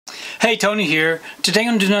Hey, Tony here. Today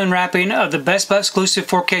I'm doing an unwrapping of the Best Buy exclusive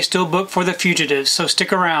 4K Steelbook for the Fugitive, so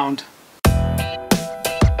stick around.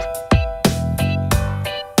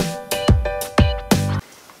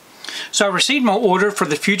 So I received my order for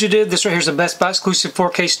the Fugitive. This right here is the Best Buy exclusive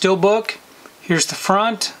 4K Steelbook. Here's the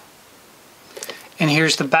front, and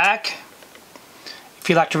here's the back. If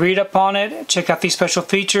you'd like to read up on it, check out these special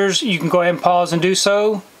features, you can go ahead and pause and do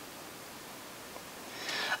so.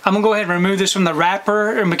 I'm going to go ahead and remove this from the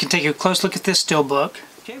wrapper and we can take a close look at this Steelbook.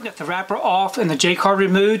 Okay, we've got the wrapper off and the J-card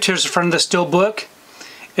removed. Here's the front of the Steelbook.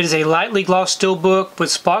 It is a lightly glossed Steelbook with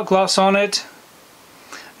spot gloss on it.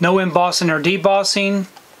 No embossing or debossing.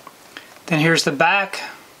 Then here's the back.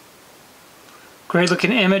 Great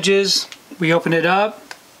looking images. We open it up.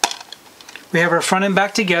 We have our front and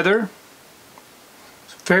back together.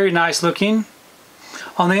 Very nice looking.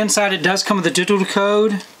 On the inside it does come with a digital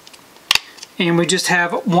code. And we just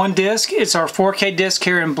have one disc. It's our 4K disc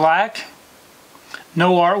here in black.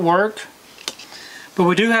 No artwork. But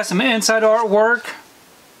we do have some inside artwork.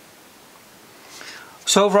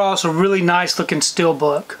 So overall it's a really nice looking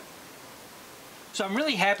Steelbook. So I'm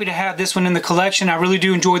really happy to have this one in the collection. I really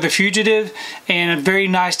do enjoy the Fugitive, and it's very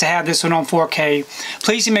nice to have this one on 4K.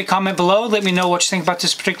 Please leave me a comment below. Let me know what you think about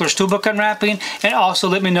this particular Steelbook unwrapping, and also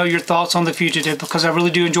let me know your thoughts on the Fugitive, because I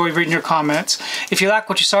really do enjoy reading your comments. If you like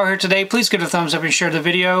what you saw here today, please give it a thumbs up and share the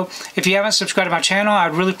video. If you haven't subscribed to my channel,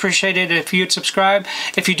 I'd really appreciate it if you'd subscribe.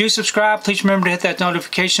 If you do subscribe, please remember to hit that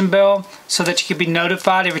notification bell so that you can be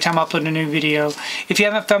notified every time I upload a new video. If you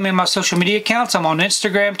haven't found me on my social media accounts, I'm on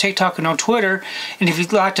Instagram, TikTok, and on Twitter. And if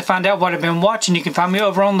you'd like to find out what I've been watching, you can find me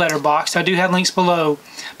over on Letterboxd. I do have links below.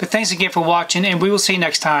 But thanks again for watching, and we will see you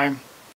next time.